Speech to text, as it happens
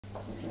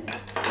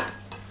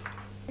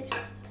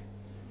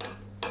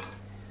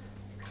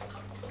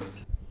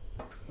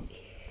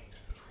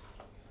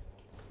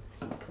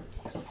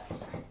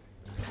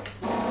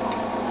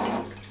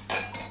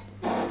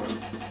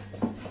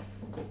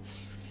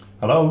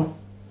Hello?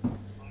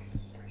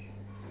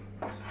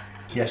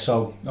 Yes,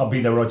 I'll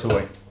be there right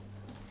away.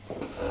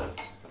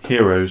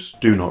 Heroes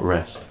do not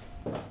rest.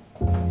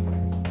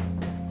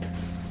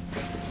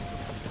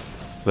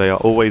 They are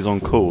always on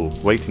call,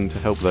 waiting to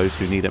help those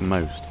who need it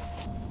most.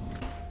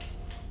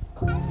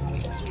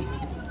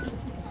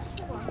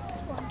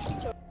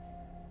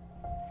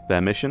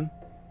 Their mission?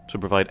 To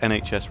provide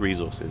NHS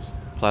resources,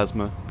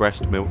 plasma,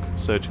 breast milk,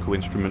 surgical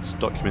instruments,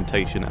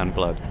 documentation and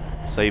blood,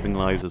 saving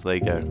lives as they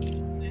go.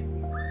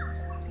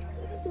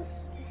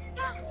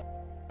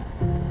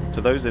 To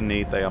those in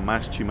need, they are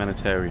masked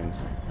humanitarians,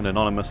 an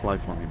anonymous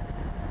lifeline.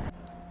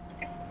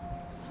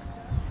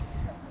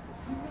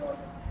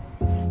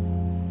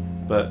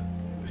 But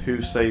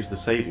who saves the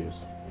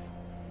saviours?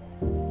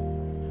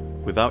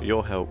 Without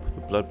your help,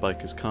 the blood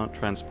bikers can't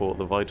transport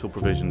the vital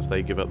provisions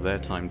they give up their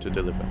time to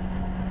deliver.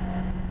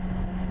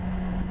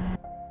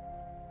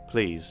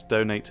 Please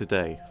donate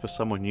today, for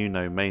someone you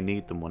know may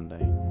need them one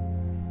day.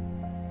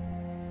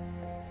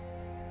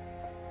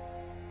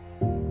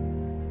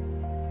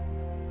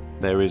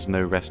 There is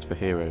no rest for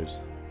heroes.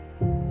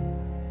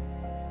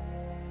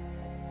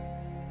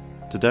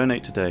 To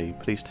donate today,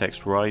 please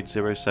text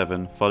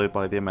RIDE07 followed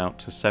by the amount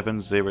to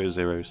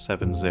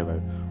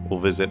 70070 or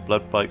visit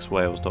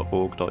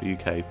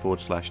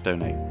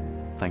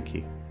bloodbikeswales.org.uk/donate. Thank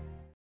you.